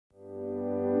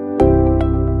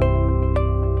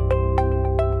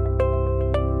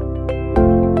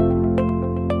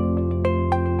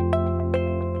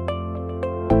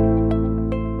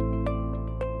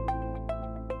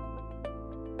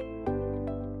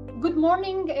Good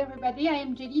morning, everybody. I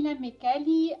am Djalila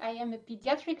Mekahli. I am a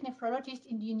pediatric nephrologist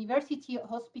in the University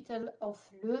Hospital of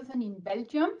Leuven in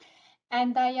Belgium,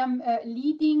 and I am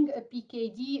leading a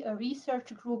PKD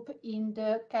research group in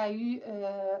the KU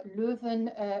Leuven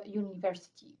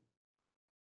University.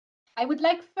 I would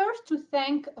like first to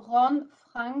thank Ron,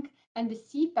 Frank, and the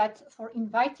CPAT for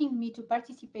inviting me to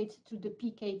participate to the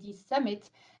PKD Summit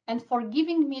and for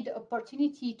giving me the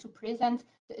opportunity to present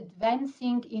the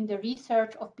advancing in the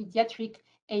research of pediatric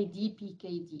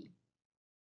ADPKD.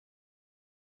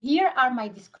 Here are my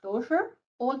disclosures,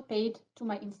 all paid to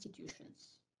my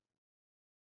institutions.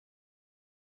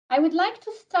 I would like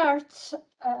to start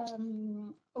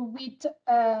with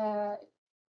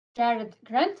Jared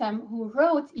Grantham, who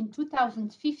wrote in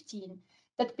 2015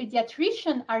 that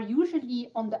pediatricians are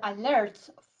usually on the alert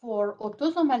for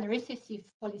autosomal recessive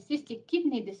polycystic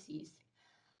kidney disease,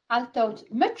 although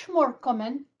much more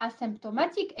common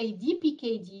asymptomatic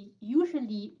ADPKD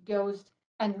usually goes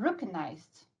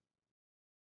unrecognized.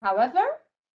 However,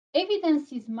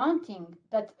 evidence is mounting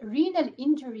that renal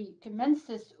injury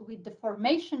commences with the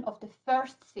formation of the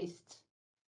first cyst.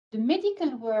 The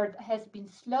medical world has been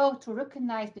slow to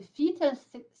recognize the fetal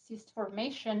cyst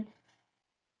formation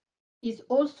is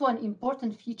also an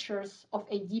important feature of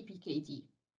ADPKD.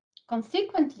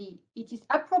 Consequently, it is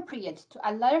appropriate to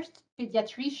alert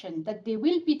pediatricians that they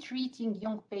will be treating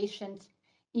young patients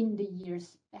in the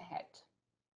years ahead.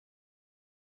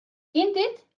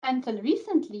 Indeed, until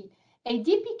recently,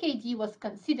 ADPKD was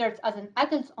considered as an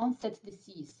adult onset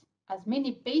disease, as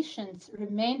many patients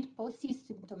remained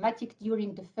post-symptomatic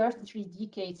during the first 3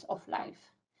 decades of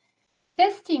life.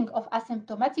 Testing of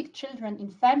asymptomatic children in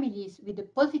families with a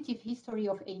positive history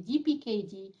of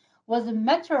ADPKD was a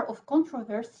matter of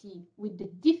controversy, with the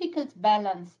difficult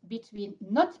balance between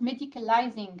not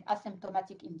medicalizing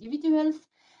asymptomatic individuals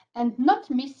and not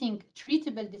missing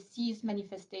treatable disease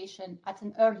manifestation at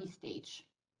an early stage.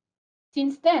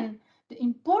 Since then, the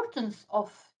importance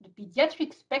of the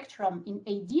pediatric spectrum in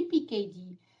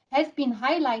ADPKD has been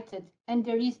highlighted, and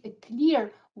there is a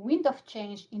clear wind of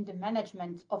change in the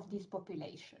management of this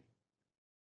population.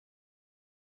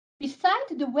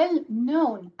 Besides the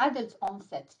well-known adult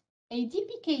onset,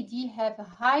 ADPKD have a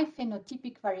high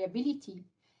phenotypic variability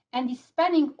and is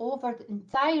spanning over the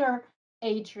entire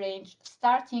age range,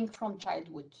 starting from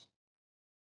childhood.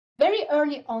 Very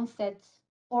early onset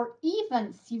or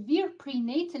even severe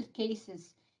prenatal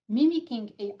cases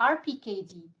mimicking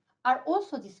ARPKD are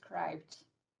also described.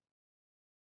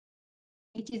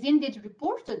 It is indeed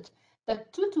reported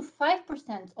that 2 to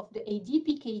 5% of the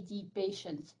ADPKD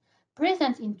patients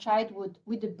present in childhood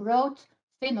with a broad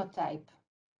phenotype.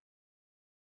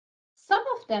 Some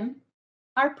of them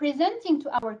are presenting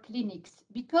to our clinics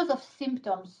because of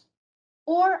symptoms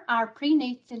or are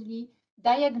prenatally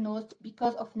diagnosed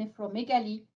because of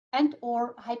nephromegaly and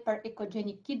or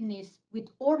hyperechogenic kidneys with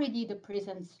already the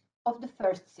presence of the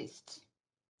first cyst.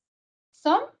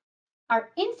 Some are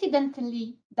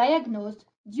incidentally diagnosed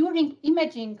during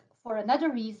imaging for another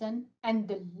reason, and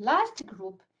the last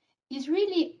group is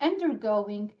really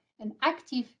undergoing an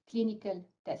active clinical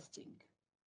testing.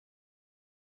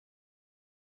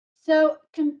 So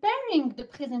comparing the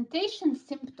presentation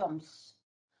symptoms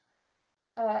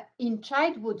in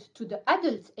childhood to the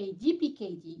adult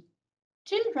ADPKD,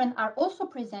 children are also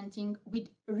presenting with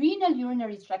renal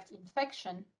urinary tract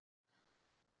infection,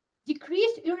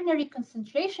 decreased urinary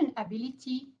concentration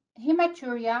ability,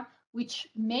 hematuria, which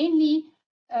mainly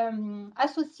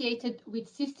associated with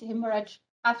cyst hemorrhage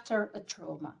after a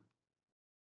trauma.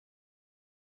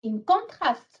 In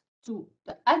contrast to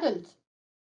the adult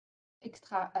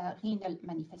extrarenal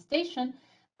manifestation,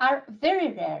 are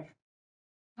very rare.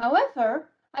 However,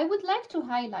 I would like to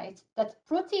highlight that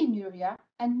proteinuria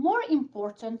and, more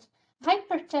important,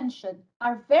 hypertension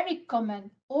are very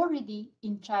common already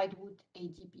in childhood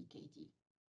ADPKD.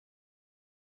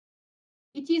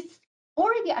 It is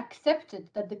already accepted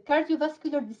that the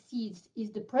cardiovascular disease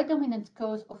is the predominant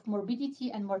cause of morbidity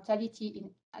and mortality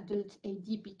in adult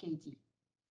ADPKD.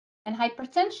 And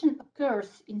hypertension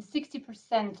occurs in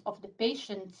 60% of the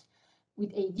patients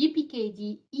with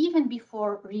ADPKD even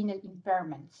before renal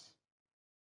impairments.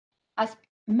 As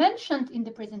mentioned in the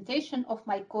presentation of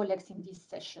my colleagues in this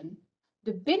session,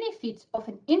 the benefit of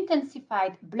an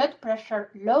intensified blood pressure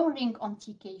lowering on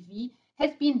TKV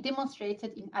has been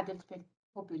demonstrated in adult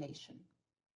population.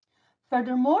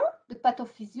 Furthermore, the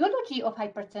pathophysiology of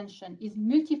hypertension is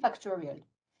multifactorial,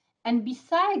 and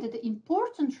beside the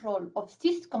important role of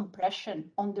cyst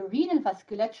compression on the renal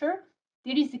vasculature,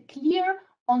 there is a clear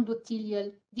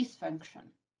endothelial dysfunction.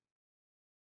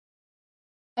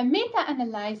 A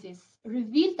meta-analysis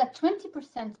revealed that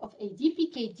 20% of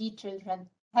ADPKD children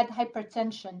had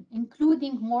hypertension,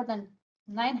 including more than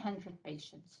 900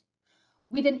 patients,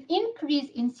 with an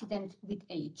increased incidence with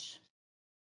age.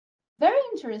 Very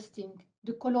interesting,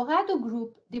 the Colorado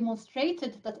group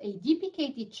demonstrated that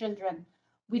ADPKD children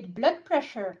with blood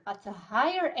pressure at the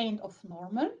higher end of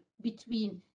normal,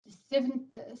 between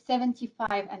the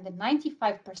 75 and the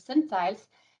 95 percentiles,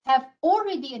 have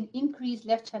already an increased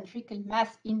left ventricle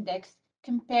mass index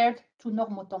compared to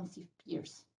normotensive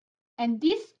peers. And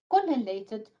this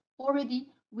correlated already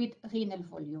with renal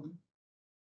volume.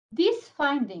 This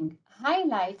finding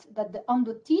highlights that the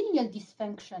endothelial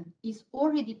dysfunction is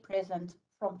already present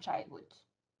from childhood.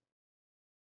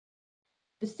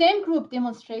 The same group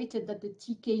demonstrated that the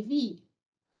TKV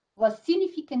was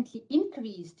significantly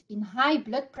increased in high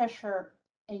blood pressure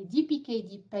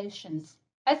ADPKD patients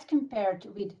as compared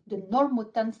with the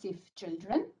normotensive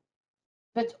children,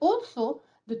 but also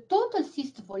the total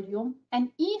cyst volume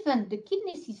and even the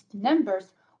kidney cyst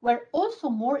numbers were also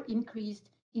more increased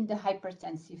in the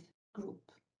hypertensive group.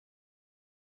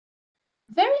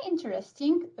 Very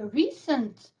interesting, a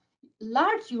recent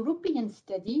large European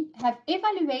study have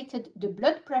evaluated the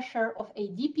blood pressure of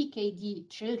ADPKD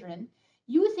children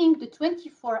using the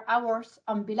 24 hours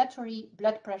ambulatory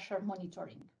blood pressure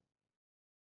monitoring.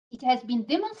 It has been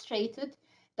demonstrated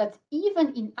that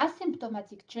even in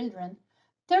asymptomatic children,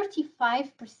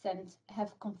 35%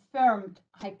 have confirmed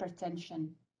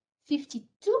hypertension.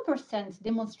 52%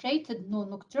 demonstrated no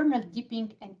nocturnal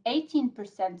dipping and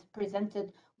 18%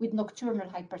 presented with nocturnal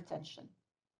hypertension.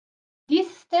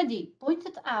 This study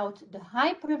pointed out the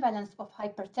high prevalence of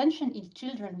hypertension in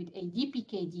children with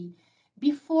ADPKD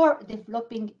before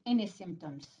developing any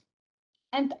symptoms,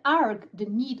 and argued the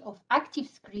need of active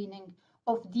screening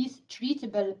of this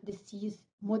treatable disease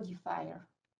modifier.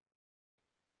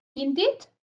 Indeed,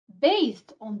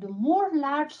 based on the more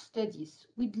large studies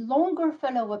with longer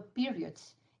follow-up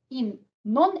periods in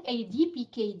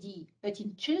non-ADPKD but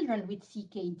in children with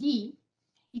CKD,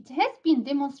 it has been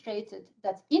demonstrated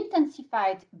that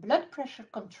intensified blood pressure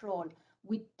control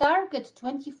with target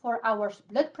 24 hours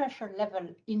blood pressure level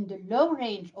in the low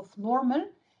range of normal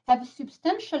have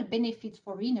substantial benefits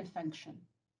for renal function.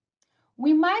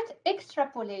 We might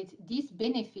extrapolate these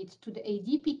benefits to the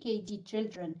ADPKD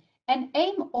children and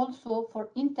aim also for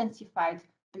intensified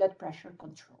blood pressure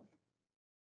control.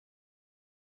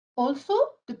 Also,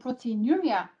 the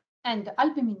proteinuria and the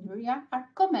albuminuria are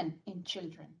common in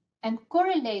children and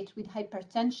correlate with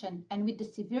hypertension and with the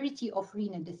severity of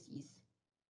renal disease.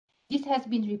 This has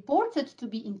been reported to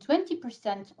be in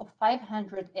 20% of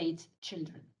 508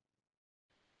 children.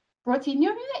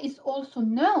 Proteinuria is also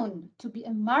known to be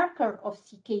a marker of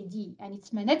CKD, and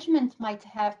its management might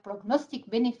have prognostic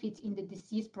benefits in the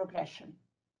disease progression.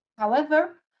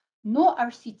 However, no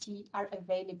RCT are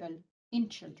available in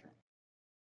children.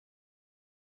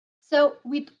 So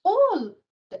with all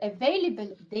the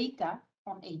available data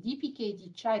on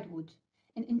ADPKD childhood,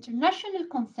 an international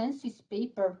consensus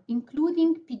paper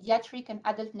including pediatric and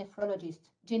adult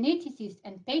nephrologists, geneticists,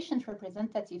 and patient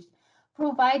representatives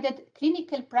provided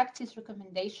clinical practice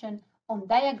recommendation on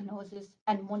diagnosis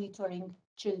and monitoring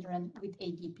children with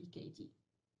ADPKD.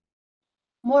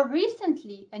 More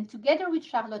recently, and together with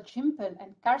Charlotte Schimpel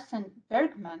and Carsten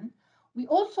Bergman, we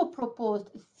also proposed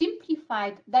a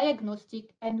simplified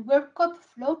diagnostic and workup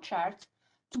flowchart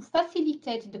to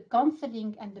facilitate the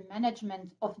counseling and the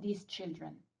management of these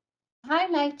children,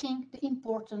 highlighting the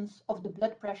importance of the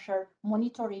blood pressure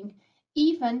monitoring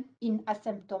even in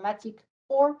asymptomatic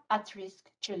or at-risk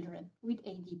children with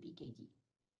ADPKD.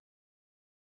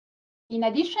 In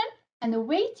addition, and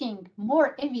awaiting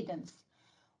more evidence,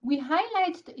 we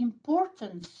highlight the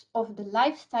importance of the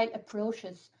lifestyle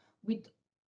approaches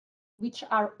which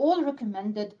are all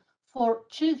recommended for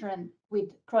children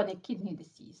with chronic kidney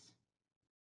disease.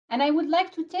 And I would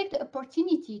like to take the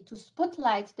opportunity to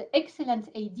spotlight the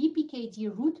excellent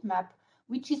ADPKD route map,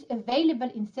 which is available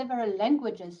in several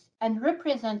languages and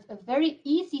represents a very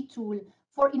easy tool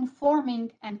for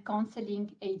informing and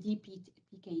counseling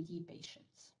ADPKD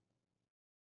patients.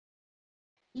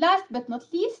 Last but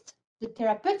not least, the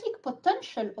therapeutic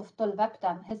potential of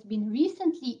tolvaptan has been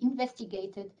recently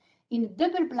investigated in a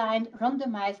double-blind,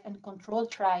 randomized and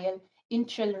controlled trial in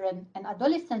children and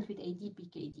adolescents with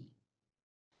ADPKD.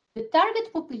 The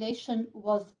target population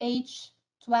was age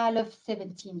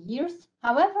 12-17 years.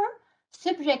 However,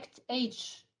 subjects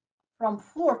aged from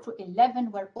 4 to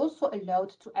 11 were also allowed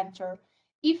to enter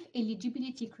if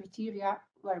eligibility criteria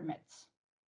were met.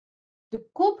 The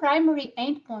co-primary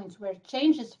endpoints were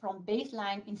changes from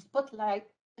baseline in spotlight.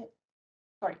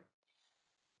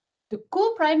 The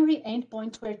co-primary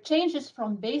endpoints were changes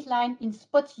from baseline in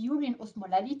spot urine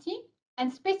osmolality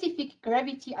and specific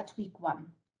gravity at week 1.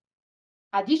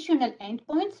 Additional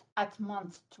endpoints at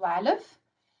month 12,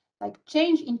 like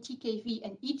change in TKV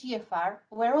and eGFR,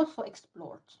 were also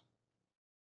explored.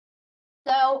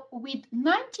 So, with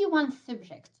 91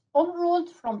 subjects enrolled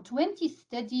from 20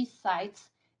 study sites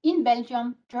in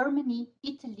Belgium, Germany,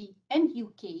 Italy, and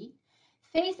UK,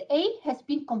 Phase A has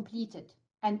been completed,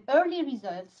 and early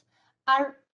results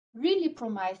are really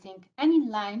promising and in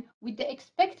line with the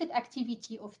expected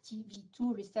activity of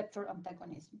TV2 receptor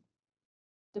antagonism.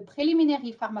 The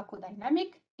preliminary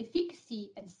pharmacodynamic,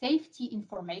 efficacy, and safety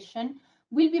information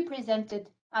will be presented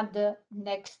at the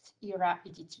next ERA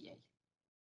EDTA.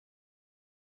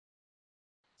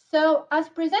 So, as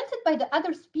presented by the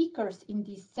other speakers in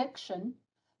this section,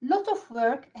 a lot of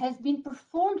work has been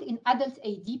performed in adult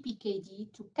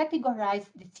ADPKD to categorize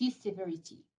disease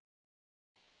severity.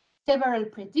 Several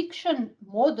prediction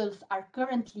models are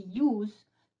currently used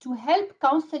to help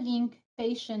counseling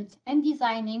patients and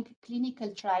designing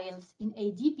clinical trials in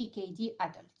ADPKD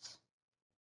adults.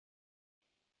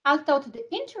 Although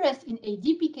the interest in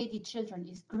ADPKD children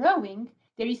is growing,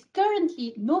 there is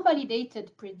currently no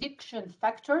validated prediction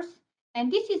factors,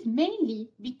 and this is mainly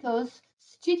because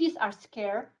studies are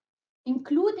scarce,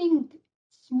 including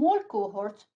small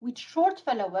cohorts with short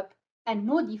follow-up and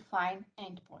no defined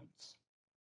endpoints.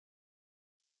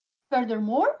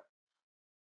 Furthermore,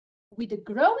 with a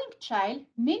growing child,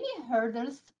 many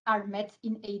hurdles are met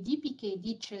in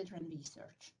ADPKD children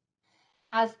research.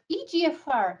 As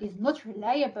eGFR is not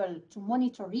reliable to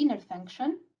monitor renal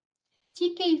function,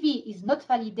 TKV is not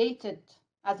validated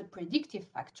as a predictive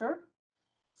factor,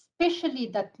 especially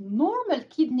that normal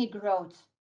kidney growth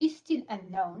is still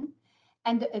unknown,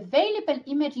 and the available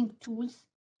imaging tools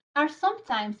are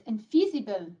sometimes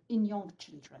infeasible in young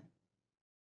children.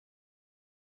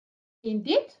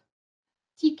 Indeed,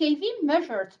 TKV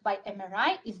measured by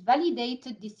MRI is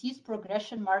validated disease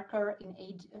progression marker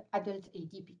in adult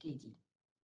ADPKD.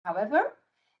 However,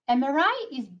 MRI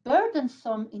is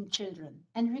burdensome in children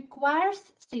and requires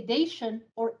sedation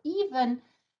or even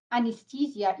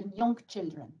anesthesia in young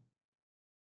children.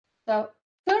 So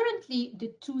currently,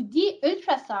 the 2D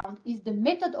ultrasound is the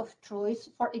method of choice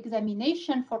for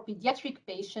examination for pediatric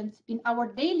patients in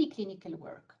our daily clinical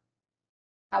work.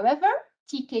 However,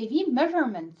 TKV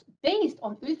measurements based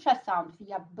on ultrasound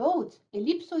via both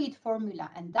ellipsoid formula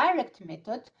and direct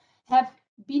method have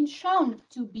been shown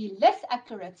to be less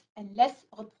accurate and less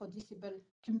reproducible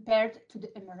compared to the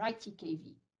MRI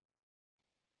TKV.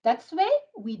 That's why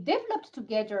we developed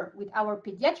together with our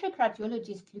pediatric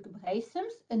radiologist Luc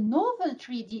Breysums a novel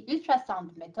 3D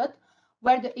ultrasound method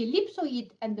where the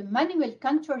ellipsoid and the manual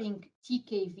contouring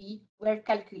TKV were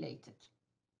calculated.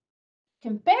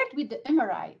 Compared with the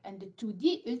MRI and the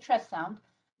 2D ultrasound,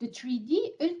 the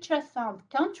 3D ultrasound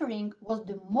contouring was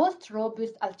the most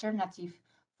robust alternative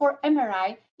for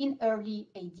MRI in early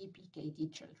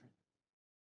ADPKD children.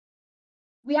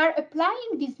 We are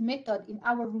applying this method in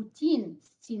our routine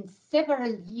since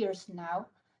several years now,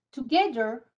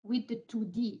 together with the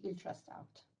 2D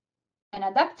ultrasound. An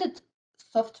adapted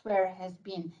software has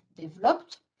been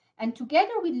developed, and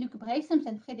together with Luc Breysums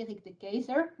and Frédéric de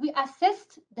Keyser, we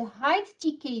assessed the height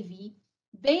TKV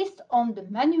based on the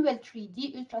manual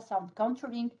 3D ultrasound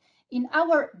contouring in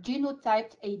our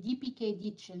genotyped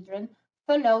ADPKD children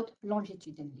followed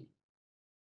longitudinally.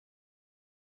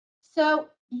 So,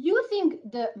 using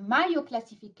the Mayo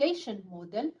classification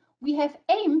model, we have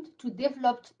aimed to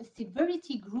develop a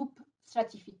severity group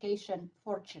stratification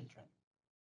for children.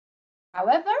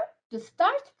 However, the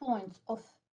start point of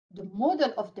the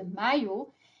model of the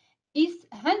Mayo is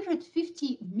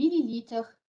 150 milliliter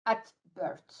at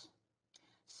birth.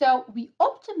 So we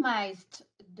optimized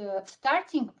the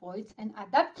starting point and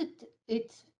adapted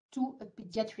it to a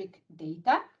pediatric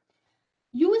data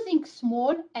using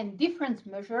small and different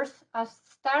measures as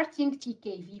starting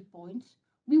TKV points.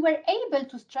 We were able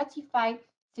to stratify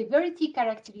severity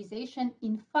characterization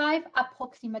in 5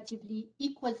 approximately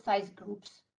equal size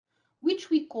groups, which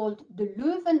we called the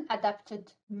Leuven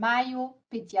adapted Mayo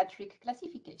pediatric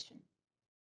classification.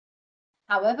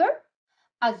 However,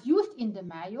 as used in the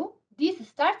Mayo, these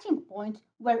starting points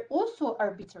were also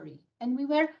arbitrary, and we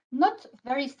were not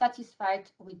very satisfied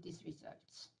with these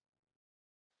results.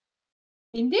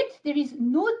 Indeed, there is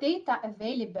no data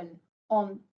available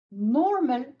on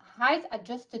normal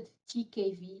height-adjusted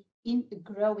TKV in a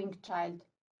growing child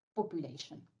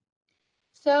population.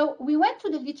 So we went to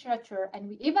the literature and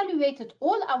we evaluated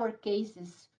all our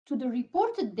cases to the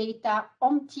reported data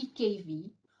on TKV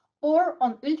or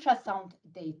on ultrasound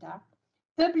data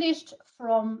published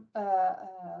from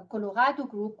Colorado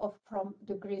group from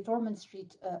the Great Ormond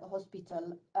Street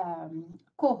Hospital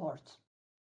cohort.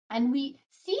 And we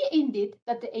see indeed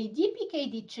that the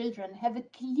ADPKD children have a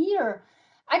clear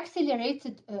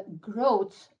accelerated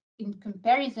growth in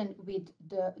comparison with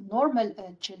the normal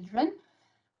children,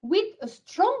 with a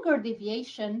stronger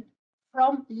deviation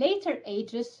from later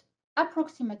ages,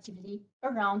 approximately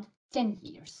around 10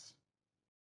 years.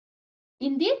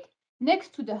 Indeed,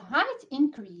 next to the height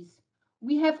increase,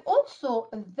 we have also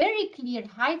a very clear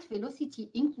height velocity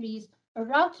increase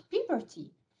around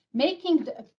puberty, making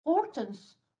the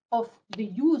importance of the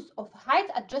use of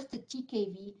height-adjusted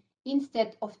TKV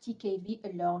instead of TKV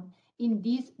alone in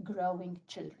these growing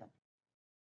children.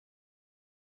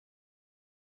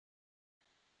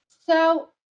 So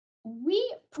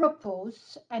we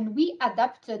propose and we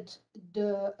adapted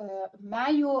the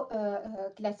Mayo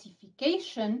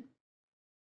classification.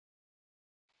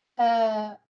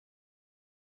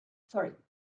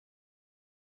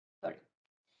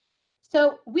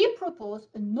 So we propose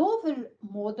a novel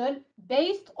model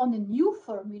based on a new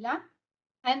formula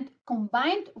and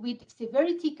combined with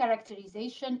severity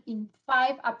characterization in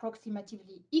 5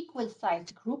 approximately equal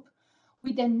sized groups,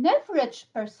 with an average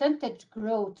percentage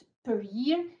growth per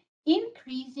year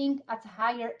increasing at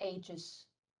higher ages,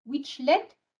 which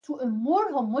led to a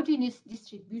more homogeneous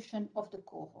distribution of the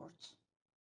cohorts.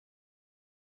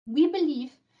 We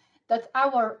believe that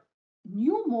our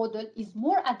new model is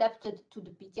more adapted to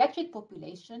the pediatric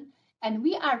population, and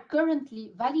we are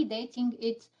currently validating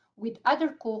it with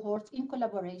other cohorts in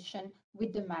collaboration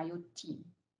with the Mayo team.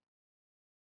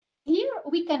 Here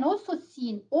we can also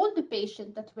see all the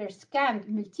patients that were scanned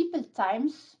multiple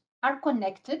times are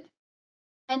connected,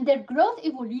 and their growth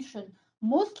evolution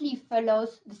mostly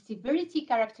follows the severity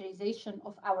characterization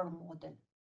of our model.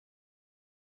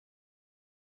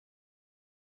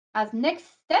 As next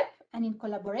step, and in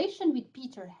collaboration with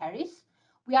Peter Harris,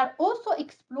 we are also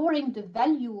exploring the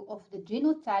value of the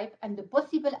genotype and the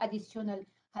possible additional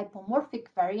hypomorphic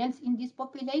variants in this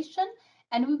population,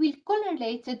 and we will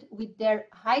correlate it with their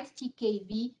height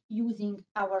TKV using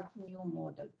our new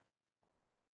model.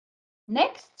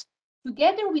 Next,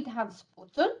 together with Hans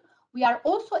Pottel, we are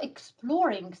also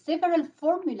exploring several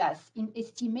formulas in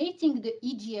estimating the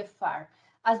EGFR,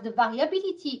 as the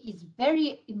variability is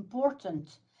very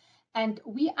important. And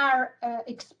we are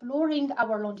exploring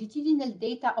our longitudinal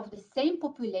data of the same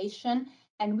population,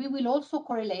 and we will also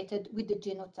correlate it with the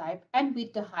genotype and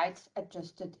with the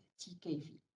height-adjusted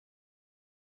TKV.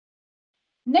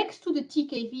 Next to the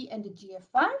TKV and the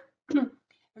GFR,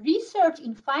 research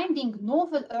in finding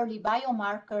novel early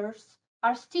biomarkers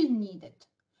are still needed.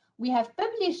 We have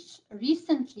published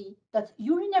recently that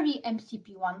urinary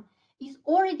MCP1 is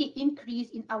already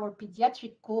increased in our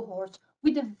pediatric cohorts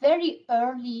with a very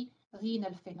early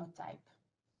renal phenotype.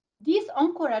 These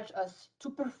encourage us to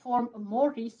perform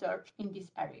more research in this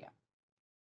area.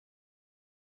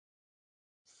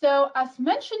 So, as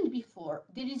mentioned before,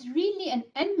 there is really an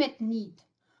unmet need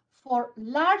for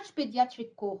large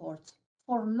pediatric cohorts,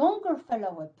 for longer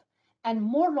follow-up, and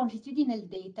more longitudinal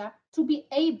data to be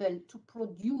able to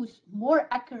produce more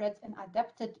accurate and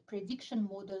adapted prediction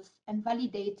models and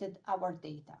validated our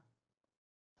data.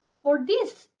 For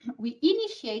this, we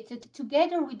initiated,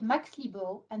 together with Max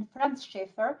Libaud and Franz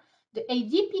Schäfer, the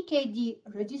ADPKD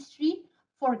registry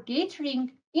for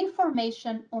gathering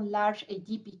information on large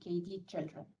ADPKD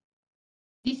children.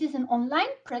 This is an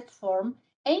online platform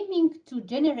aiming to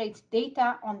generate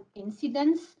data on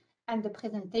incidence and the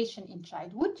presentation in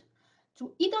childhood,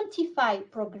 to identify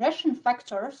progression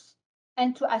factors,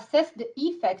 and to assess the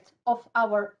effect of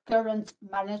our current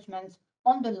management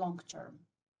on the long term.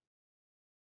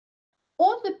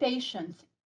 All the patients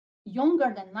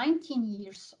younger than 19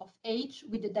 years of age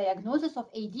with the diagnosis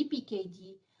of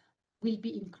ADPKD will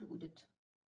be included.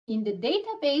 In the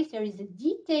database, there is a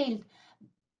detailed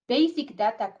basic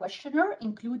data questionnaire,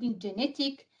 including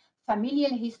genetic,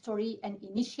 familial history, and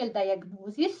initial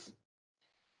diagnosis,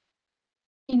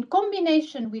 in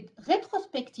combination with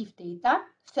retrospective data,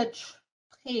 such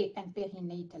pre- and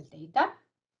perinatal data.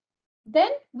 Then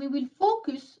we will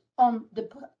focus on the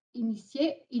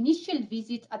initial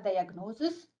visit at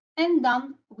diagnosis, and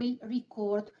then we'll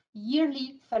record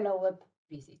yearly follow-up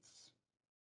visits.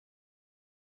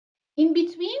 In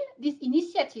between, this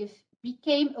initiative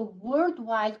became a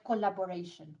worldwide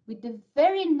collaboration with the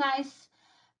very nice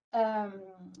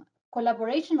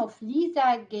collaboration of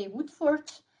Lisa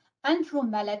Gay-Woodford, Andrew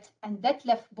Mallet, and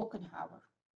Detlef Bockenhauer.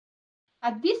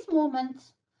 At this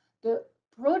moment, the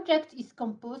project is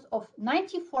composed of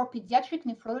 94 pediatric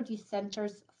nephrology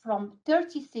centers from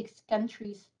 36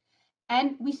 countries,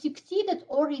 And we succeeded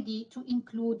already to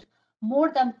include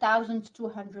more than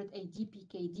 1,200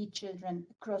 ADPKD children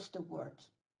across the world.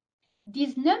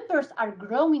 These numbers are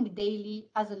growing daily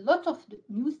as a lot of the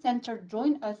new centers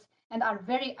join us and are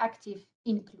very active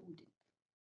including.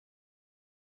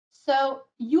 So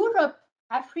Europe,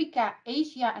 Africa,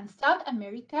 Asia, and South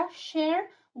America share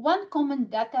one common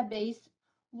database,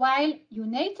 while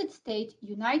United States,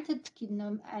 United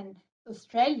Kingdom, and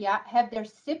Australia have their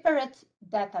separate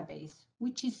database,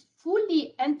 which is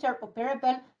fully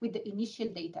interoperable with the initial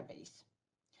database.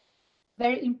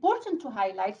 Very important to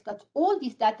highlight that all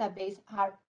these databases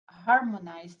are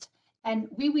harmonized and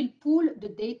we will pool the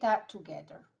data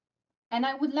together. And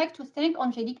I would like to thank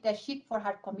Angelique Dachik for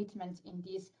her commitment in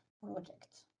this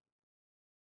project.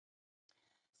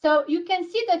 So you can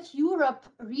see that Europe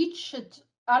reached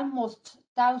almost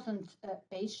 1,000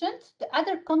 patients. The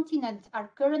other continents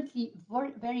are currently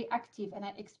very active, and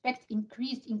I expect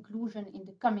increased inclusion in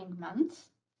the coming months.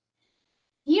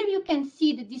 Here you can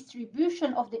see the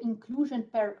distribution of the inclusion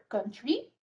per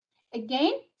country.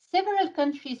 Again, several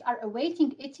countries are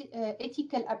awaiting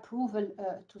ethical approval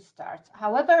to start.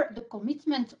 However, the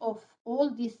commitment of all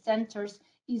these centers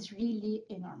is really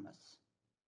enormous.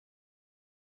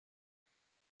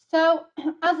 So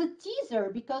as a teaser,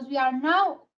 because we are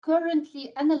now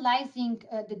currently analyzing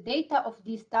the data of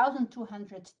these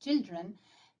 1,200 children,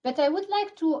 but I would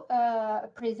like to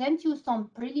present you some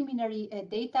preliminary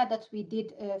data that we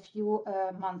did a few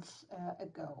months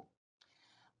ago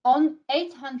on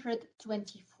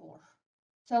 824.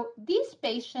 So these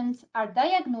patients are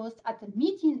diagnosed at a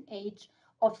median age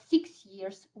of 6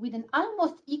 years with an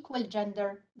almost equal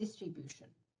gender distribution.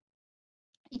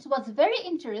 It was very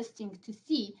interesting to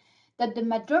see that the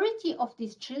majority of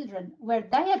these children were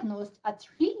diagnosed at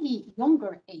really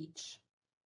younger age.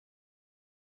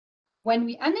 When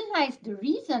we analyze the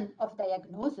reason of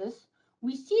diagnosis,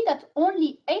 we see that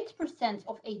only 8%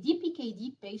 of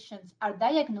ADPKD patients are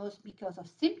diagnosed because of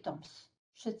symptoms,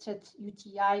 such as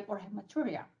UTI or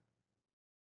hematuria.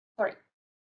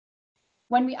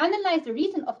 When we analyze the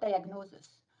reason of diagnosis,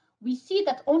 we see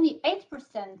that only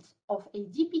 8% of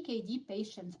ADPKD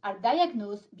patients are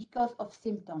diagnosed because of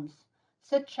symptoms,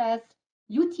 such as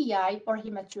UTI or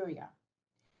hematuria.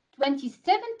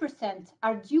 27%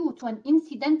 are due to an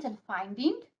incidental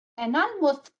finding, and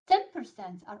almost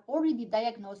 10% are already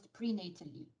diagnosed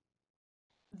prenatally.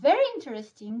 Very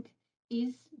interesting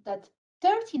is that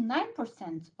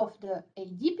 39% of the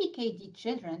ADPKD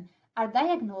children are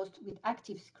diagnosed with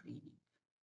active screening.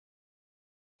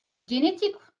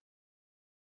 Genetic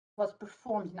was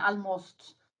performed in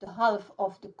almost the half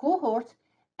of the cohort,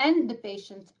 and the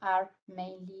patients are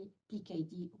mainly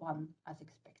PKD1 as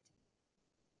expected.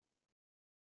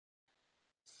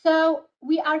 So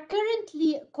we are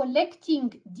currently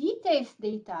collecting detailed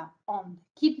data on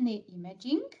kidney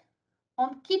imaging,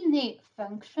 on kidney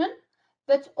function,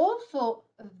 but also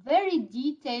very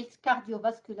detailed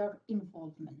cardiovascular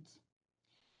involvement.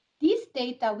 This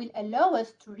data will allow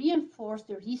us to reinforce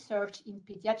the research in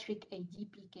pediatric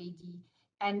ADPKD,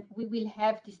 and we will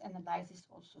have this analysis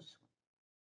also soon.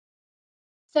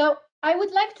 So I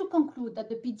would like to conclude that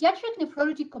the pediatric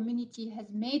nephrology community has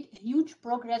made huge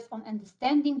progress on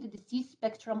understanding the disease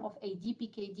spectrum of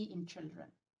ADPKD in children.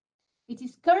 It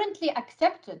is currently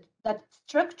accepted that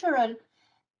structural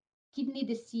kidney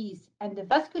disease and the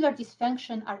vascular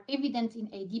dysfunction are evident in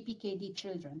ADPKD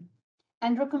children,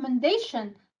 and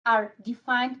recommendations are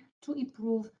defined to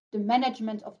improve the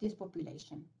management of this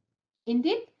population.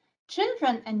 Indeed,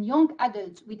 children and young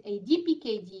adults with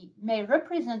ADPKD may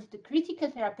represent the critical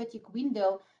therapeutic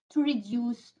window to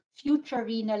reduce future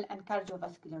renal and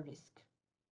cardiovascular risk.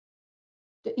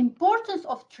 The importance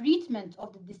of treatment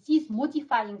of the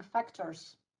disease-modifying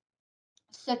factors,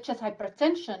 such as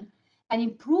hypertension, and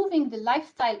improving the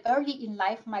lifestyle early in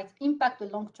life might impact the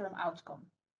long-term outcome.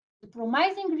 The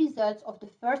promising results of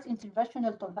the first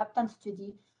interventional tolvaptan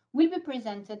study will be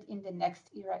presented in the next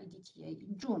ERA-EDTA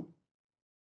in June.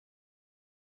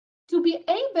 To be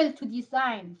able to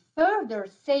design further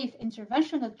safe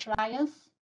interventional trials,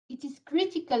 it is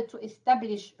critical to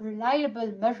establish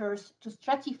reliable measures to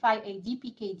stratify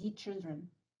ADPKD children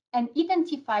and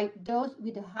identify those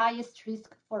with the highest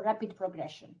risk for rapid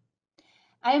progression.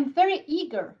 I am very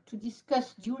eager to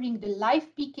discuss during the live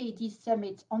PKD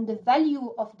Summit on the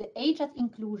value of the age at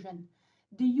inclusion,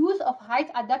 the use of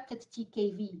height-adapted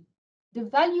TKV, the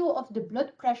value of the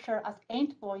blood pressure as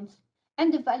endpoints,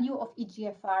 and the value of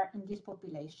eGFR in this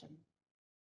population.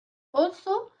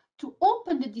 Also, to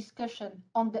open the discussion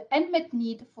on the unmet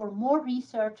need for more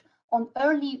research on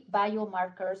early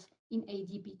biomarkers in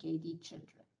ADPKD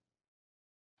children.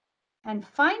 And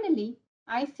finally,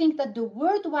 I think that the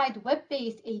worldwide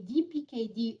web-based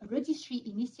ADPKD registry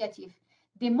initiative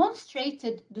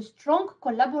demonstrated the strong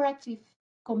collaborative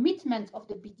commitment of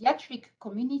the pediatric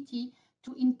community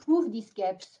to improve these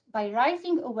gaps by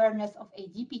raising awareness of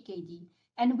ADPKD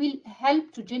and will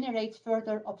help to generate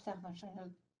further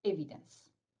observational evidence.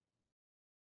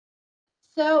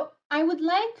 So I would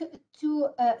like to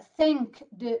thank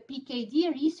the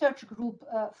PKD research group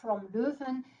from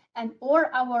Leuven and all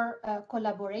our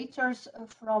collaborators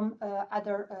from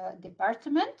other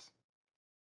departments.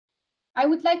 I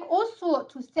would like also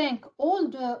to thank all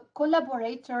the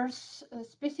collaborators,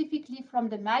 specifically from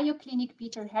the Mayo Clinic,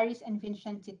 Peter Harris and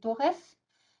Vicente Torres,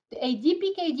 the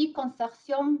ADPKD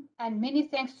Consortium, and many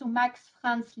thanks to Max,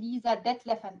 Franz, Lisa,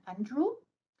 Detlef, and Andrew.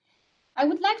 I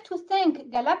would like to thank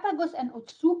Galapagos and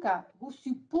Otsuka, who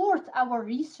support our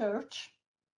research.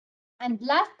 And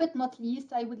last but not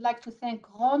least, I would like to thank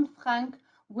Ron, Frank,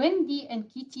 Wendy, and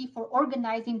Kitty for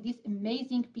organizing this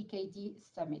amazing PKD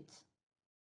Summit.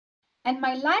 And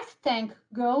my last thank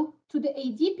go to the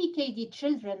ADPKD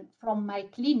children from my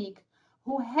clinic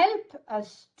who help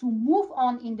us to move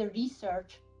on in the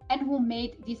research and who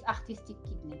made this artistic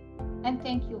kidney. And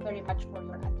thank you very much for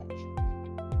your attention.